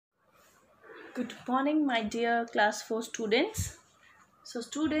Good morning, my dear class 4 students.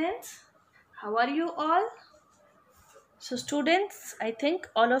 Students, how are you all? Students, I think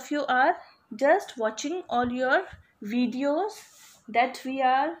all of you are just watching all your videos that we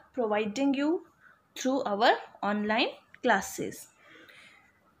are providing you through our online classes.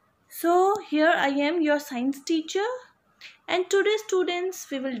 So, here I am, your science teacher, and today, students,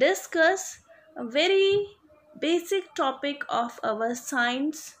 we will discuss a very basic topic of our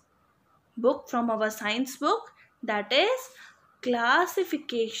science book from our science book, that is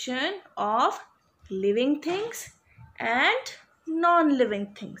classification of living things and non-living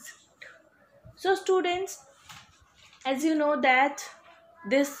things. So students, as you know that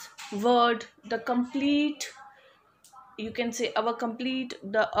this word, the complete, you can say our complete,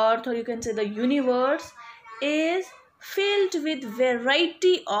 the earth, or you can say the universe, is filled with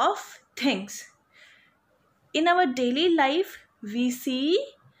variety of things. In our daily life we see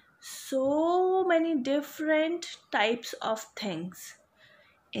so many different types of things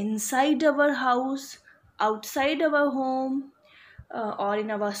inside our house, outside our home, or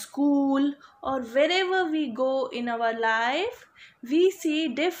in our school, or wherever we go in our life. We see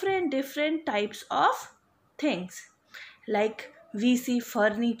different types of things, like we see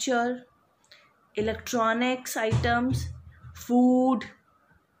furniture, electronics items, food,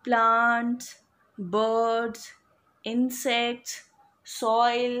 plants, birds, insects,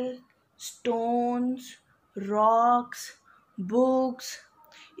 soil, stones, rocks, books,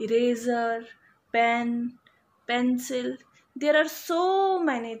 eraser, pen, pencil. There are so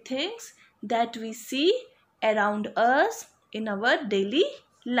many things that we see around us in our daily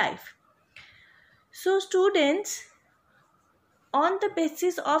life. So students, on the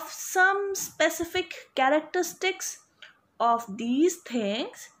basis of some specific characteristics of these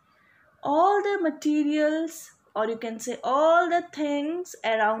things, all the materials, or you can say all the things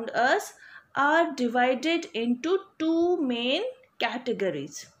around us, are divided into two main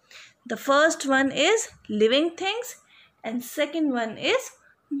categories. The first one is living things and second one is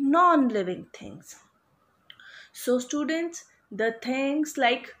non-living things. So students, the things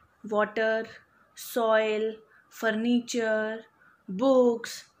like water, soil, furniture,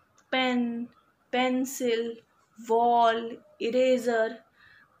 books, pen, pencil, wall, eraser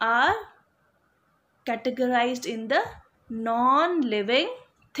are categorized in the non-living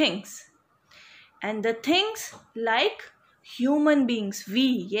things. And the things like human beings,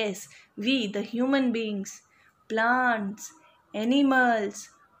 we the human beings, plants, animals,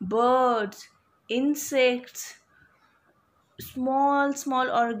 birds, insects, small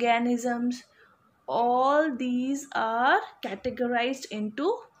organisms, all these are categorized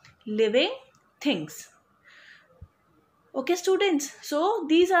into living things. Okay students, so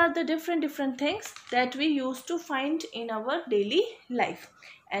these are the different things that we used to find in our daily life,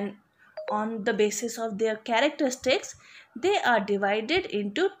 and on the basis of their characteristics they are divided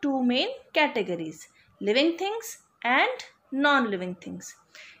into two main categories: living things and non-living things.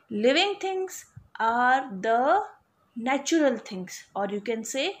 Living things are the natural things, or you can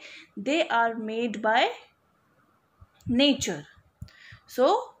say they are made by nature.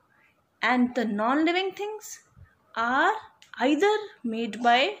 So, and the non-living things are either made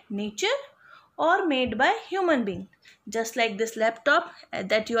by nature or made by human being. Just like this laptop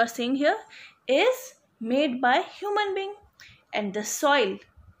that you are seeing here is made by human being, and the soil,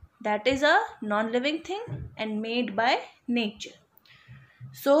 that is a non-living thing and made by nature.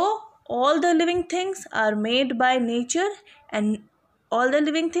 So all the living things are made by nature, and all the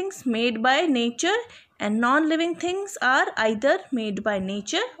living things made by nature and non-living things are either made by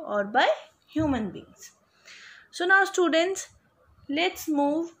nature or by human beings. So now students, let's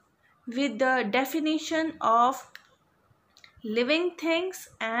move with the definition of living things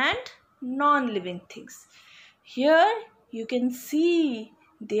and non-living things. Here you can see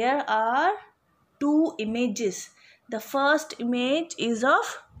there are two images. The first image is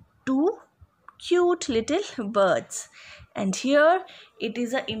of two cute little birds, and here it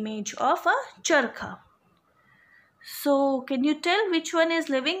is an image of a charkha. So can you tell which one is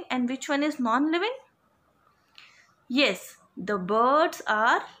living and which one is non-living? Yes, the birds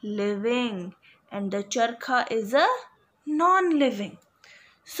are living and the charkha is a non-living.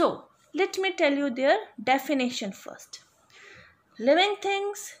 So let me tell you their definition first. Living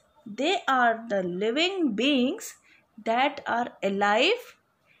things, they are the living beings that are alive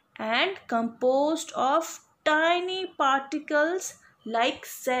and composed of tiny particles like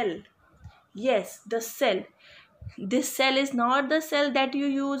cell. Yes, the cell. This cell is not the cell that you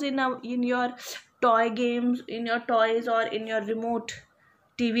use in your toy games, in your toys, or in your remote,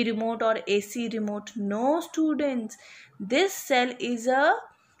 TV remote or AC remote. No students, this cell is a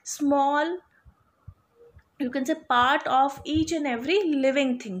small you can say part of each and every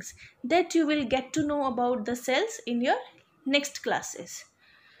living things, that you will get to know about the cells in your next classes.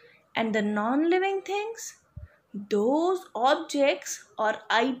 And the non-living things, those objects or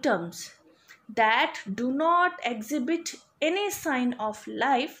items that do not exhibit any sign of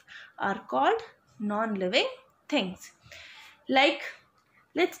life are called non-living things. Like,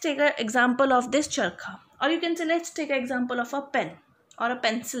 let's take an example of this charkha, or you can say let's take an example of a pen or a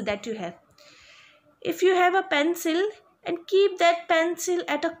pencil that you have. If you have a pencil and keep that pencil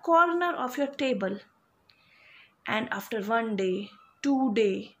at a corner of your table, and after 1 day, 2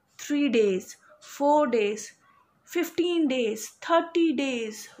 day, 3 days, 4 days, 15 days, 30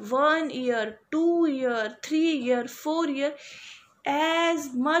 days, 1 year, 2 year, 3 year, 4 year,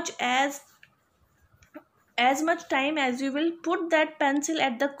 as much time as you will put that pencil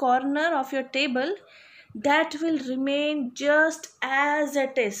at the corner of your table, that will remain just as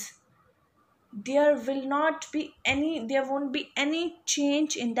it is. There won't be any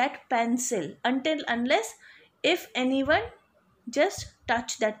change in that pencil unless if anyone just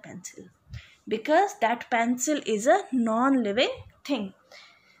touch that pencil, because that pencil is a non-living thing.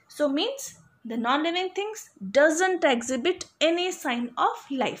 So means the non-living things doesn't exhibit any sign of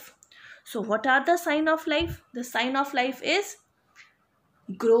life. So what are the sign of life? The sign of life is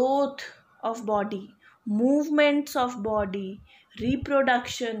growth of body, movements of body,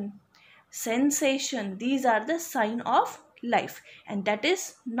 reproduction, sensation. These are the sign of life, and that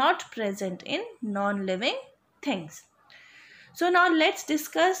is not present in non-living things. So now let's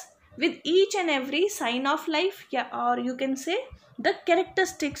discuss with each and every sign of life, or you can say the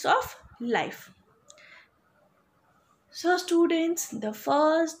characteristics of life. So students, the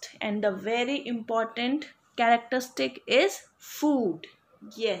first and the very important characteristic is food.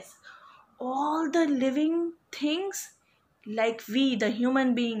 Yes, all the living things, like we, the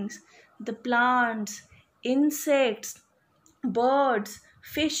human beings, the plants, insects, birds,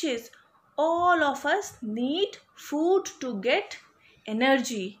 fishes, all of us need food to get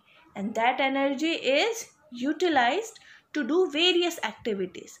energy, and that energy is utilized to do various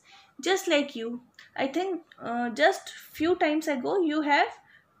activities. Just like you, I think just few times ago you had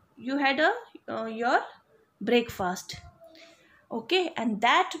your breakfast. Okay, and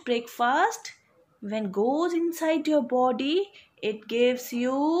that breakfast, when goes inside your body, it gives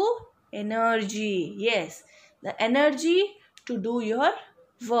you energy. Yes, the energy to do your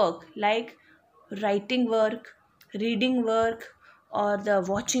work, like writing work, reading work, or the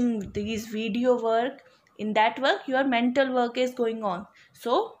watching these video work. In that work your mental work is going on.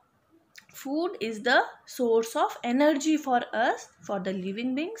 So food is the source of energy for us, for the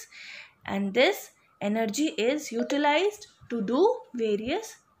living beings, and this energy is utilized to do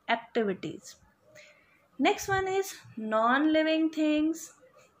various activities. Next one is non-living things.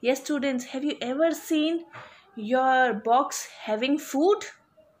 Yes students, have you ever seen your box having food?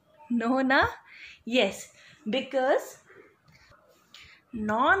 No, na? Yes, because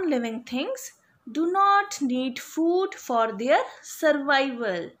non-living things do not need food for their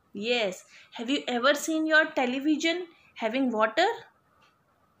survival. Yes, have you ever seen your television having water?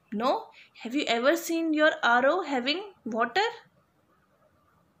 No. Have you ever seen your RO having water?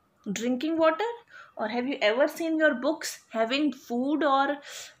 Drinking water? Or have you ever seen your books having food, or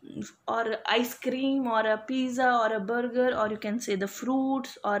ice cream, or a pizza, or a burger, or you can say the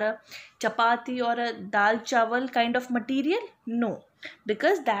fruits, or a chapati, or a dal chawal kind of material? No,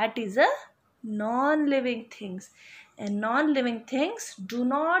 because that is a non-living things, and non-living things do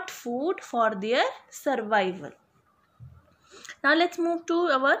not food for their survival. Now let's move to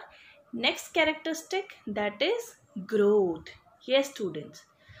our next characteristic, that is growth. Yes students,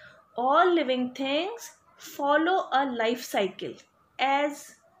 all living things follow a life cycle,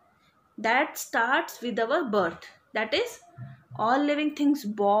 as that starts with our birth. That is, all living things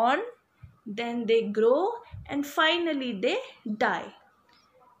born, then they grow, and finally they die.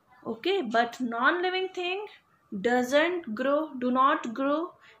 Okay, but non-living thing do not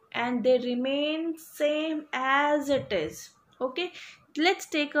grow, and they remain same as it is. Okay, let's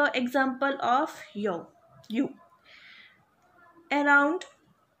take an example of you. Around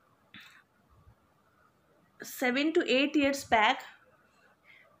 7 to 8 years back,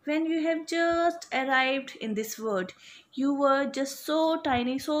 when you have just arrived in this world, you were just so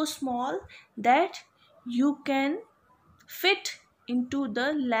tiny, so small, that you can fit into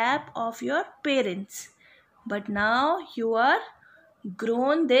the lap of your parents. But now you are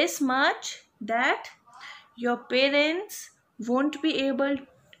grown this much that your parents won't be able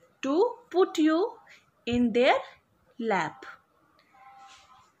to put you in their lap.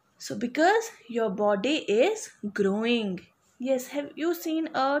 So because your body is growing. Yes, have you seen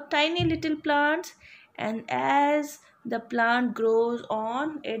a tiny little plants, and as the plant grows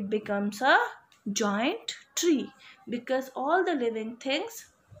on, it becomes a giant tree, because all the living things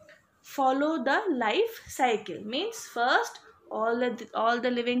follow the life cycle. Means first all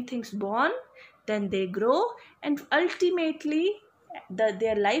the living things born, then they grow, and ultimately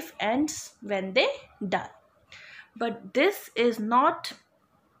their life ends when they die. But this is not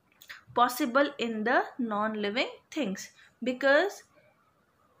possible in the non-living things, because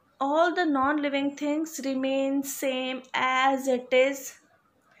all the non-living things remain same as it is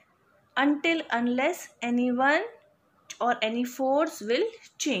until unless anyone or any force will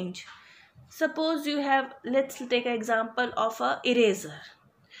change. Suppose you have, let's take an example of a eraser.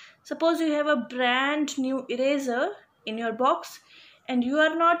 Suppose you have a brand new eraser in your box and you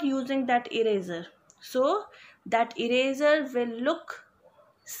are not using that eraser. So that eraser will look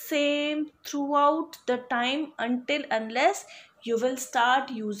same throughout the time until unless you will start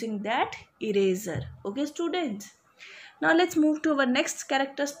using that eraser. Okay, students. Now let's move to our next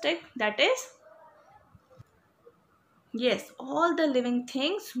characteristic, that is, yes, all the living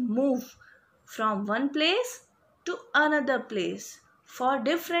things move from one place to another place for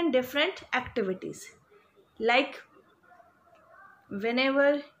different activities. Like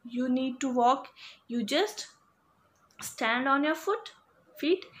whenever you need to walk, you just stand on your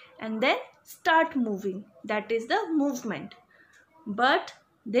feet and then start moving. That is the movement. But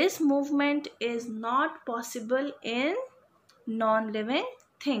this movement is not possible in non-living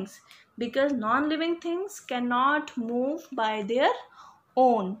things, because non-living things cannot move by their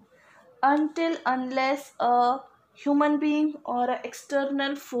own until unless a human being or an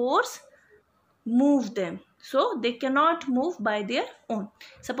external force move them. So they cannot move by their own.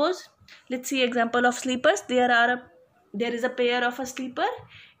 Suppose, let's see example of sleepers. There is a pair of a sleeper,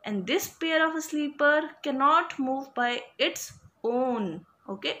 and this pair of a sleeper cannot move by its own,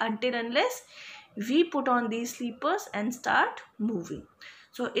 okay, until unless we put on these sleepers and start moving.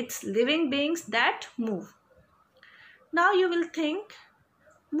 So it's living beings that move. Now you will think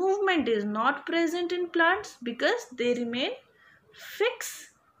movement is not present in plants because they remain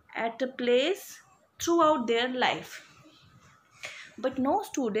fixed at a place throughout their life. But no,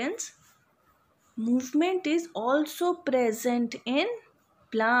 students, movement is also present in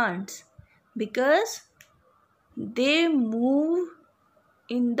plants because they move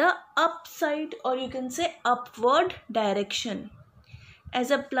in the upside, or you can say upward direction. As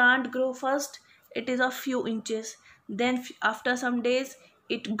a plant grows, first it is a few inches, then after some days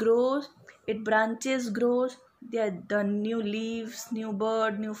it grows, its branches grows, the new leaves, new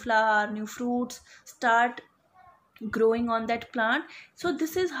bird, new flower, new fruits start growing on that plant. So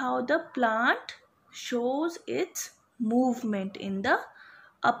this is how the plant shows its movement in the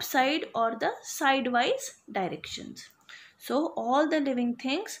upside or the sidewise directions. So all the living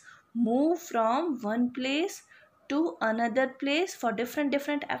things move from one place to another place for different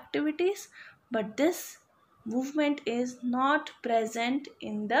activities, but this movement is not present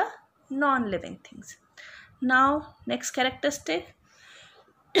in the non-living things. Now next characteristic,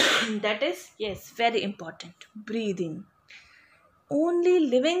 that is, yes, very important, breathing. Only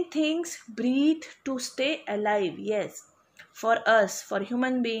living things breathe to stay alive. Yes, for us, for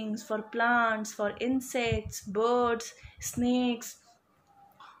human beings, for plants, for insects, birds, snakes,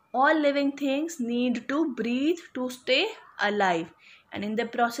 all living things need to breathe to stay alive. And in the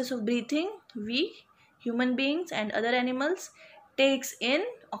process of breathing, we human beings and other animals takes in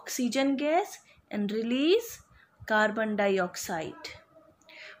oxygen gas and release carbon dioxide.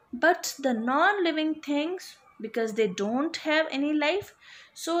 But the non-living things, because they don't have any life,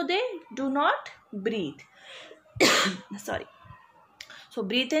 so they do not breathe. Sorry. So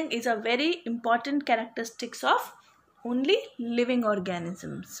breathing is a very important characteristics of only living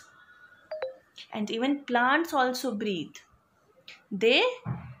organisms. And even plants also breathe. They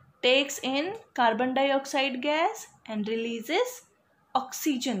takes in carbon dioxide gas and releases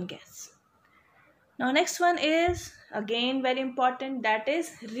oxygen gas. Now next one is again very important, that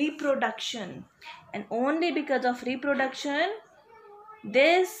is reproduction. And only because of reproduction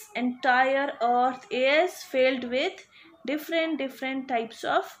this entire earth is filled with different types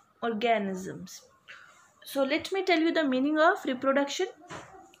of organisms. So let me tell you the meaning of reproduction.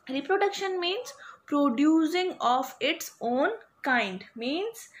 Reproduction means producing of its own kind,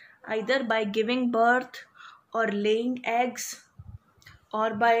 means either by giving birth or laying eggs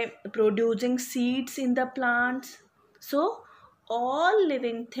or by producing seeds in the plants. So all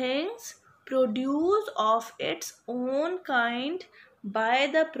living things produce of its own kind by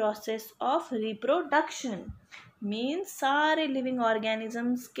the process of reproduction. Means सारे living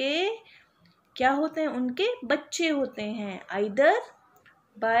organisms के क्या होते हैं, उनके बच्चे होते हैं, either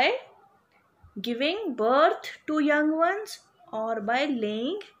by giving birth to young ones, or by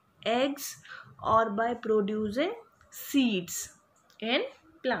laying eggs, or by producing seeds in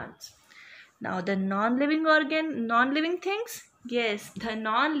plants. Now the non-living things, yes, the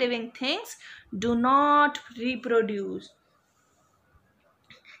non-living things do not reproduce.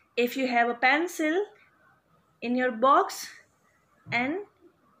 If you have a pencil in your box, and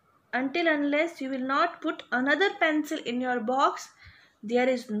until unless you will not put another pencil in your box, there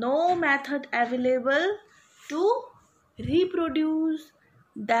is no method available to reproduce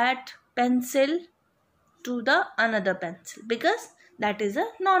that pencil to the another pencil, because that is a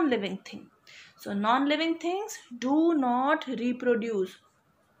non-living thing. So non-living things do not reproduce.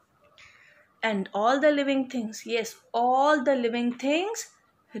 And all the living things, yes, all the living things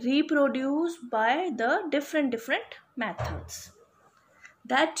reproduce by the different methods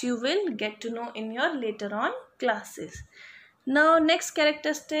that you will get to know in your later on classes. Now next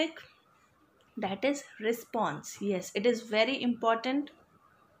characteristic, that is response. Yes, it is very important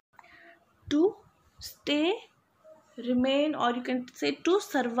to stay, remain, or you can say to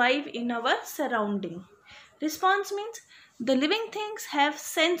survive in our surrounding. Response means the living things have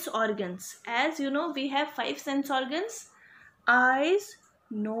sense organs. As you know, we have 5 sense organs: eyes,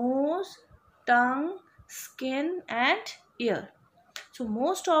 nose, tongue, skin, and ear. So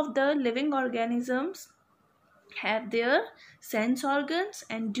most of the living organisms have their sense organs,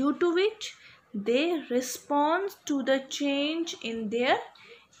 and due to which they respond to the change in their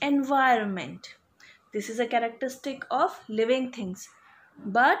environment. This is a characteristic of living things.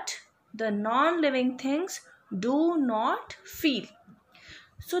 But the non-living things do not feel.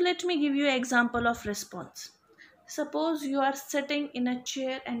 So let me give you an example of response. Suppose you are sitting in a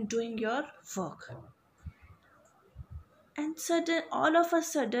chair and doing your work, and all of a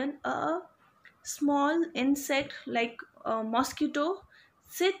sudden a small insect like a mosquito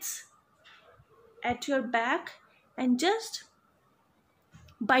sits at your back and just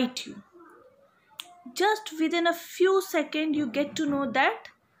bite you. Just within a few seconds you get to know that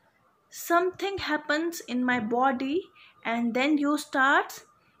something happens in my body, and then you start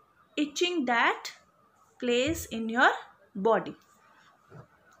itching that place in your body.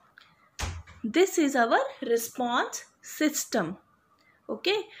 This is our response system.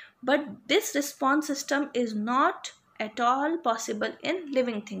 Okay, but this response system is not at all possible in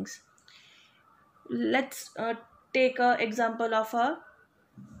living things. Let's take an example of a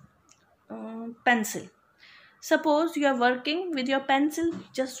pencil. Suppose you are working with your pencil,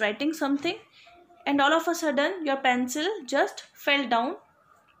 just writing something, and all of a sudden your pencil just fell down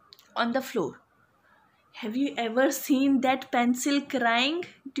on the floor. Have you ever seen that pencil crying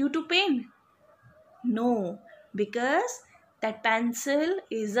due to pain? No, because that pencil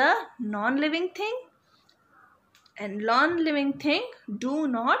is a non-living thing, and non-living thing do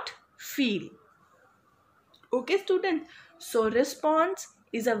not feel. Okay, students. So response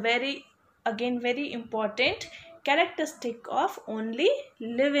is a very important characteristic of only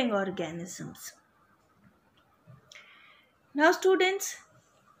living organisms. Now students,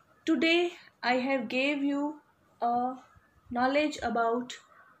 today I have gave you a knowledge about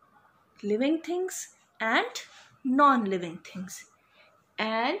living things and non-living things,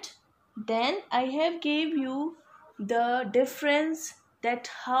 and then I have gave you the difference, that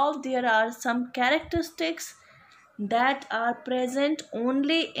how there are some characteristics that are present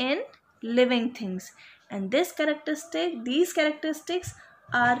only in living things, and these characteristics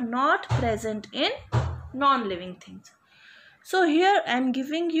are not present in non-living things. So here I am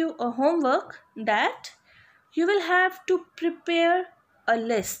giving you a homework that you will have to prepare a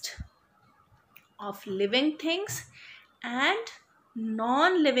list of living things and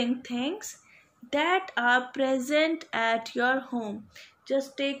non-living things that are present at your home.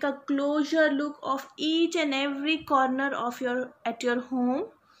 Just take a closer look of each and every corner of your home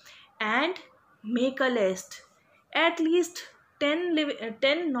and make a list. At least 10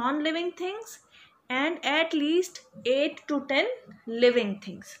 non-living things and at least 8 to 10 living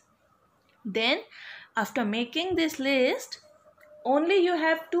things. Then after making this list, only you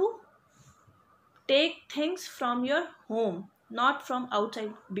have to take things from your home, not from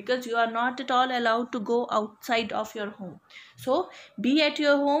outside, because you are not at all allowed to go outside of your home. So be at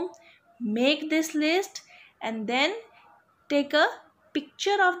your home, make this list, and then take a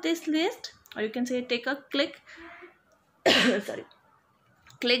picture of this list, or you can say take a click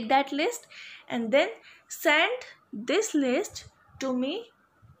click that list, and then send this list to me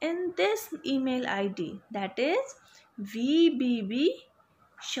in this email ID, that is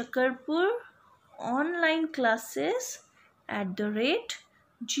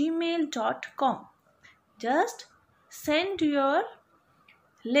vbbshakarpuronlineclasses@gmail.com. Just send your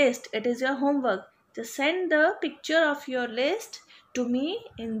list. It is your homework. Just send the picture of your list to me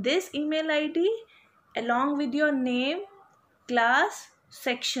in this email ID along with your name, class,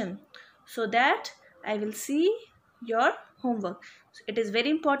 section, so that I will see your homework. So it is very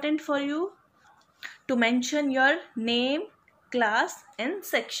important for you to mention your name, class and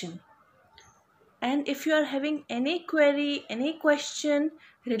section. And if you are having any query, any question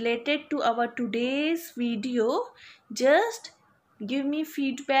related to our today's video, just give me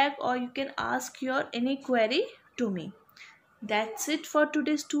feedback or you can ask your any query to me. That's it for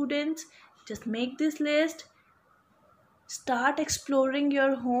today, students. Just make this list, start exploring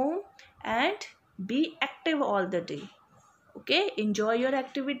your home and be active all the day. Okay, enjoy your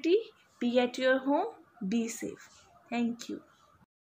activity, be at your home, be safe. Thank you.